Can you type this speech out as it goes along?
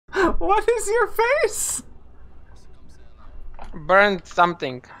What is your face? Burned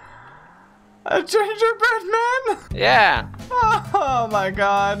something. A gingerbread man? Yeah. Oh my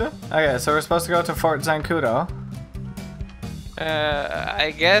god. Okay, so we're supposed to go to Fort Zancudo.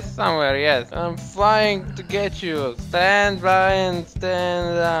 I guess somewhere, yes. I'm flying to get you. Stand by and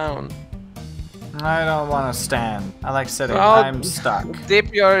stand down. I don't want to stand. I like sitting. Well, I'm stuck.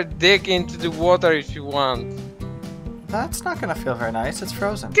 Dip your dick into the water if you want. That's not gonna feel very nice. It's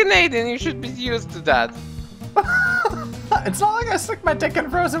frozen. Canadian, you should be used to that. It's not like I stick my dick in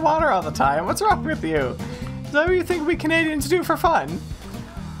frozen water all the time. What's wrong with you? Is that what you think we Canadians do for fun?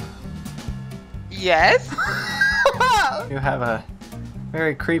 Yes? You have a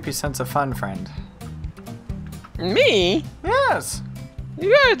very creepy sense of fun, friend. Me? Yes.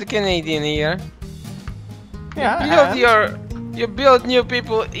 You are the Canadian here. Yeah. You build new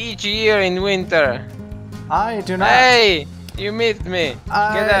people each year in winter. I do not. Hey, you missed me.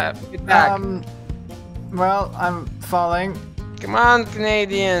 Get back. Well, I'm falling. Come on,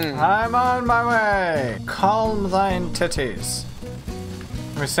 Canadian. I'm on my way. Calm thine titties.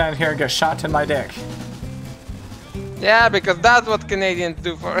 Let me stand here and get shot in my dick. Yeah, because that's what Canadians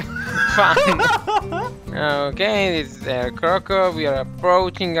do for fun. Okay, this is Kroko. We are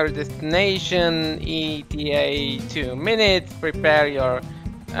approaching our destination. ETA 2 minutes. Prepare your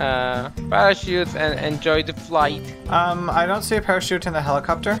parachutes and enjoy the flight. I don't see a parachute in the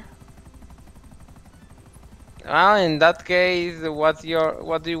helicopter. Well, in that case, what do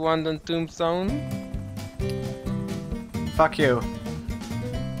you want on Tombstone? Fuck you.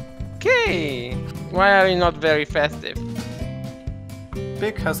 Okay. Why are you not very festive?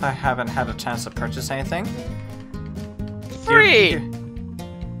 Because I haven't had a chance to purchase anything. Free!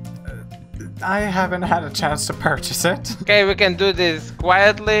 I haven't had a chance to purchase it. Okay, we can do this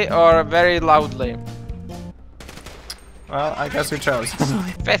quietly or very loudly. Well, I guess you chose.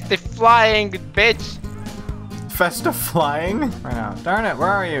 Festive flying, bitch! Festive flying? Right now. Darn it, where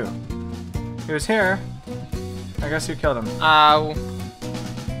are you? He was here. I guess you killed him. Ow.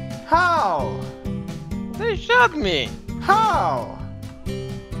 How? They shot me! How?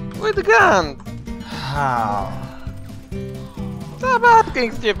 With a gun! How? Stop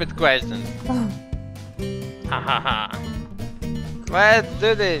asking stupid questions. Hahaha. Let's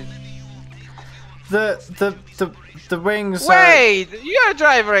do this. The wings Wait! You're a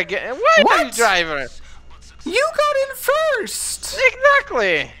driver again. Why are you What? driver? You got in first!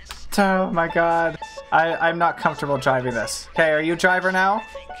 Exactly! Oh my god. I'm not comfortable driving this. Okay, are you driver now?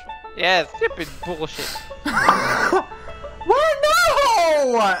 Yeah, stupid bullshit. What?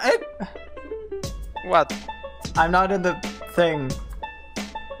 No! What? I'm not in the thing.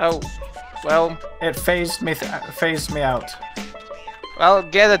 Oh, well, It phased me out. well,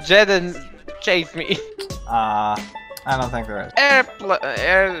 get a jet and chase me. I don't think there is.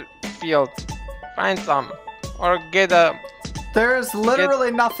 Airfield. Find some. Or get a... There's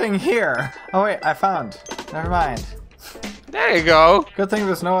literally nothing here. Oh wait, I found. Never mind. There you go. Good thing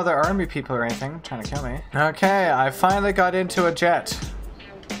there's no other army people or anything trying to kill me. Okay, I finally got into a jet.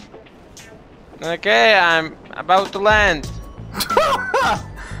 Okay, I'm about to land.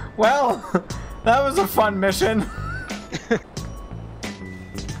 Well, that was a fun mission.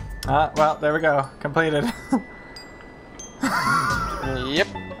 Well, there we go. Completed. Yep.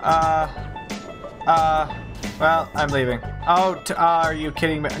 Well, I'm leaving. Oh, are you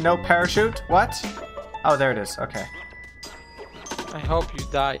kidding me? No parachute? What? Oh, there it is. Okay. I hope you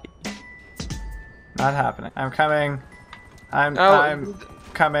die. Not happening. I'm coming. I'm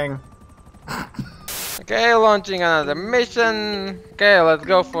coming. Okay, launching another mission. Okay, let's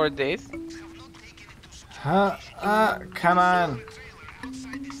go for this. Come on.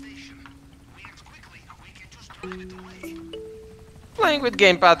 Playing with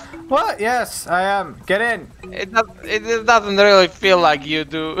gamepad. What? Yes, I am. Get in. It doesn't really feel like you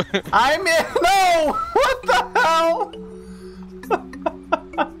do. I'm in. No! What the hell?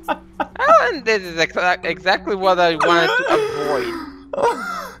 Oh, and this is exactly what I wanted to avoid.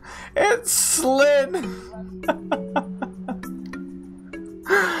 It slid.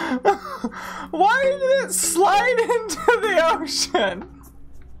 Why did it slide into the ocean?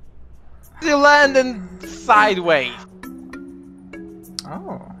 You landed sideways.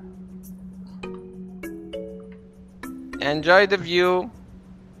 Oh. Enjoy the view.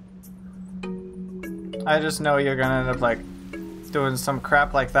 I just know you're gonna end up like doing some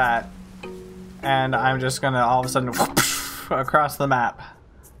crap like that, and I'm just gonna all of a sudden across the map.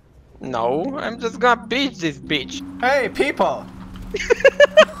 No, I'm just gonna beach this bitch. Hey, people!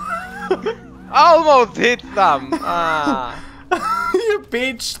 Almost hit them. You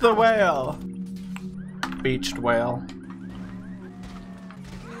beached the whale. Beached whale.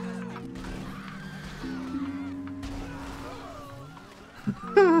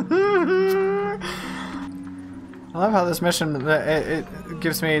 I love how this mission, it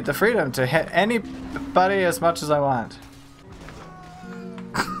gives me the freedom to hit anybody as much as I want.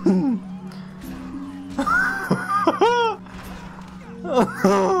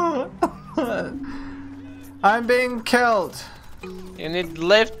 I'm being killed. You need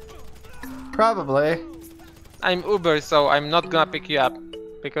lift? Probably. I'm Uber, so I'm not gonna pick you up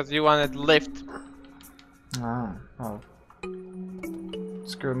because you wanted lift. Oh, well.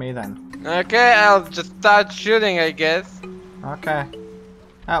 Screw me then. Okay, I'll just start shooting, I guess. Okay.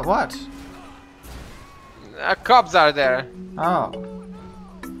 At what? Cops are there. Oh.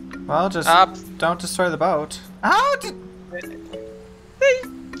 Well, just don't destroy the boat. How did... They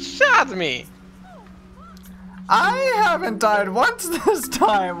shot me. I haven't died once this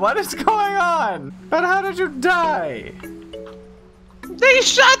time. What is going on? But how did you die? They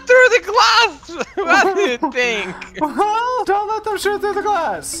shot through the glass. What do you think? Well, don't let them shoot through the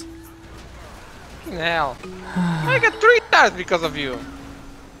glass. Fucking hell. I got 3 stars because of you.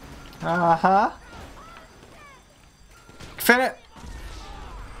 Uh-huh. Finish.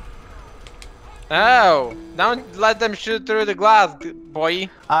 Oh, don't let them shoot through the glass, boy.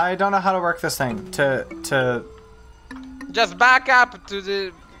 I don't know how to work this thing. To... Just back up to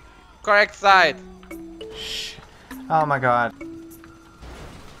the correct side. Shh. Oh my god.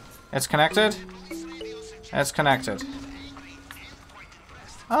 It's connected? It's connected.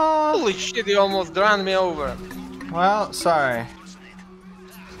 Oh. Holy shit, you almost ran me over. Well, sorry.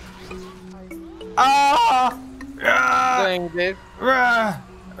 Ah! Doing this. I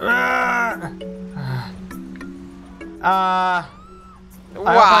hope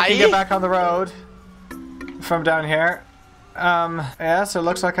Why? I can get back on the road from down here. Yes, it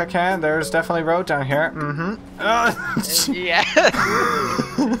looks like I can. There's definitely road down here. Mm-hmm. Yeah.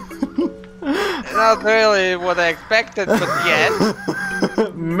 Not really what I expected, but yes.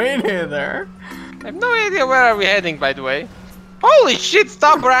 Me neither. I have no idea where are we heading, by the way. Holy shit,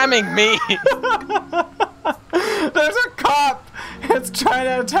 stop ramming me! There's a cop! It's trying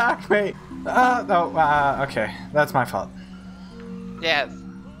to attack me! Okay. That's my fault. Yes.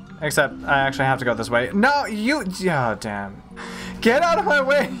 Except, I actually have to go this way. No, you... Oh, damn. Get out of my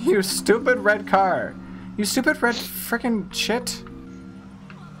way, you stupid red car! You stupid red frickin' shit.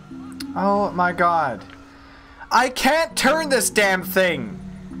 Oh my god. I can't turn this damn thing!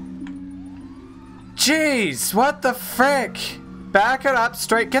 Jeez, what the frick? Back it up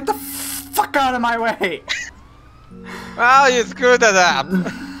straight. Get the fuck out of my way! Well, you screwed it up.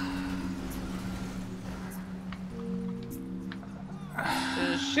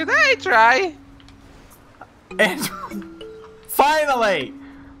 Should I try? And finally!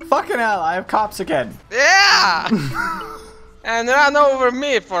 Fucking hell, I have cops again. Yeah! And run over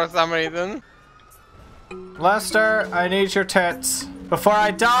me for some reason. Lester, I need your tits. Before I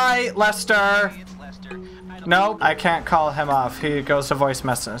die, Lester! Nope, I can't call him off. He goes to voice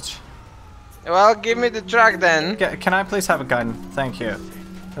message. Well, give me the truck then. Can I please have a gun? Thank you.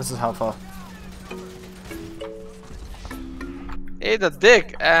 This is helpful. He's a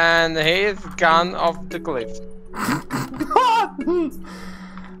dick, and he's gone off the cliff.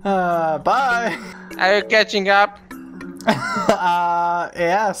 Bye! Are you catching up?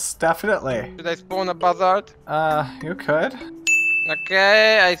 Yes, definitely. Should I spawn a buzzard? You could.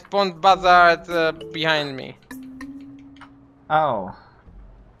 Okay, I spawned buzzard behind me. Oh.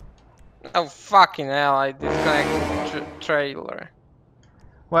 Oh fucking hell, I disconnected the trailer.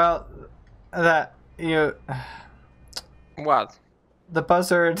 Well, you... What? The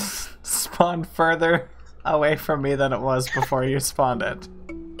buzzard spawned further away from me than it was before you spawned it.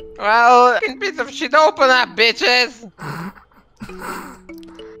 Well, fucking piece of shit, open up, bitches!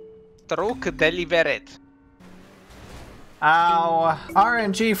 Truck delivered. Ow.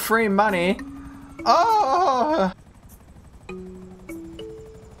 RNG free money. Oh!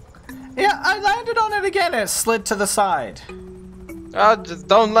 Yeah, I landed on it again and it slid to the side. Oh, just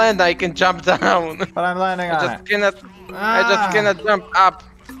don't land, I can jump down. But I'm landing on it. I just cannot jump up.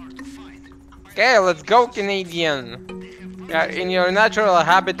 Okay, let's go, Canadian. Yeah, in your natural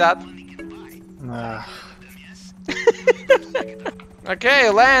habitat. Okay,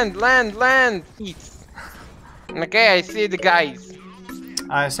 land. Eats. Okay, I see the guys.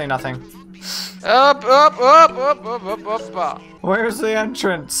 I say nothing. Up. Where's the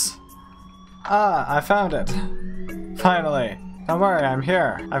entrance? Ah, I found it. Finally. Don't worry, I'm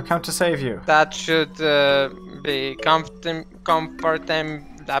here. I've come to save you. That should be comforting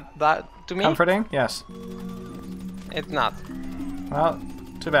to me. Comforting? Yes. It's not. Well,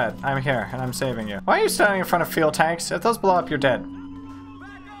 too bad. I'm here, and I'm saving you. Why are you standing in front of fuel tanks? If those blow up, you're dead.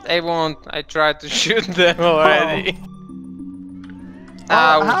 They won't. I tried to shoot them already.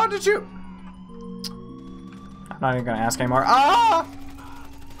 Oh, how did you... I'm not even gonna ask anymore. Ah!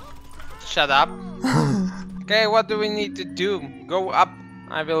 Shut up. Okay, what do we need to do? Go up.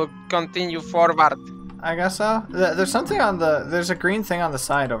 I will continue forward. I guess so. There's something on the... There's a green thing on the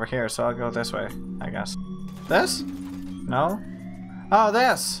side over here, so I'll go this way, I guess. This? No? Oh,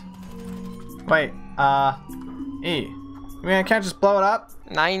 this! Wait, E. I mean, I can't just blow it up?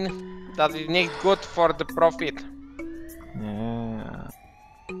 9. That is not good for the profit. Yeah.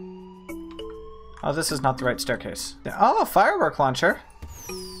 Oh, this is not the right staircase. Oh, firework launcher.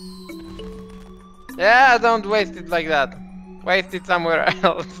 Yeah, don't waste it like that. Waste it somewhere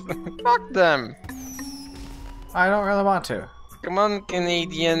else. Fuck them. I don't really want to. Come on,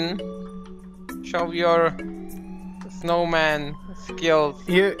 Canadian. Show your snowman skills.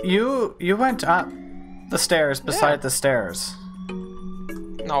 You went up the stairs beside the stairs.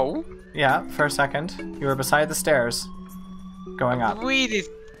 No. Yeah, for a second. You were beside the stairs. Going up. Weed is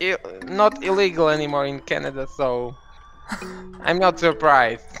not illegal anymore in Canada, so I'm not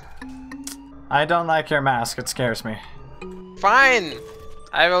surprised. I don't like your mask, it scares me. Fine!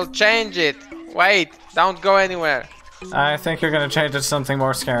 I will change it. Wait, don't go anywhere. I think you're gonna change it to something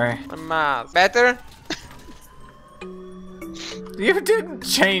more scary. A mask. Better? You didn't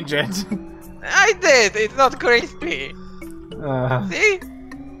change it! I did! It's not crispy. See?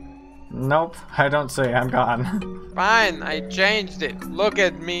 Nope, I don't see. I'm gone. Fine, I changed it. Look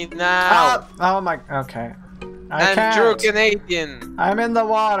at me now. Oh my... Okay. I'm true Canadian. I'm in the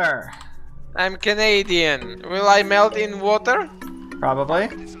water. I'm Canadian. Will I melt in water? Probably.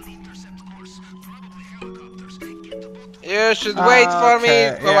 You should wait for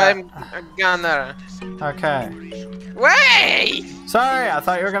me, so I'm a gunner. Okay. Wait! Sorry, I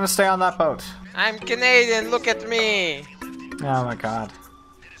thought you were gonna stay on that boat. I'm Canadian, look at me. Oh my god.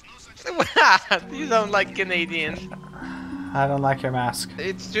 What? You don't like Canadians. I don't like your mask.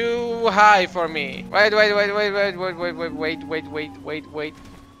 It's too high for me. Wait.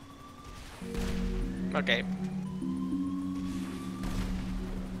 Okay.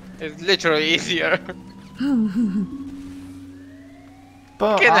 It's literally easier.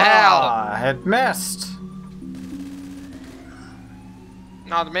 Fucking hell! It missed.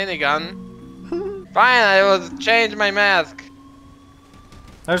 Not minigun. Fine, I will change my mask.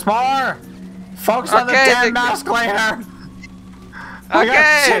 There's more! Focus on the damn mask later! I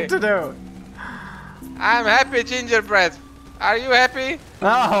got shit to do! I'm happy, gingerbread. Are you happy?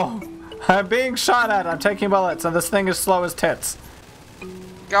 No! I'm being shot at, I'm taking bullets, and this thing is slow as tits.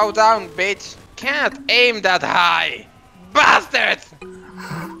 Go down, bitch. Can't aim that high. Bastards!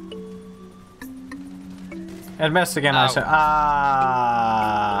 It missed again, I should.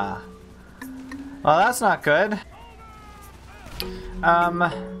 Ah. Well, that's not good.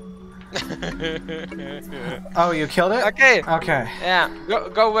 Oh, you killed it? Okay. Okay. Yeah,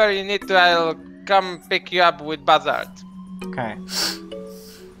 go where you need to. I'll come pick you up with buzzard. Okay.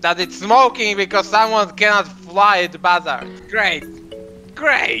 That it's smoking because someone cannot fly the buzzard. Great.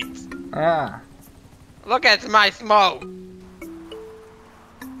 Great. Yeah. Look at my smoke.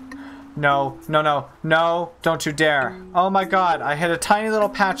 No, don't you dare. Oh my god, I hit a tiny little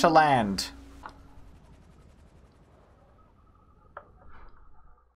patch of land.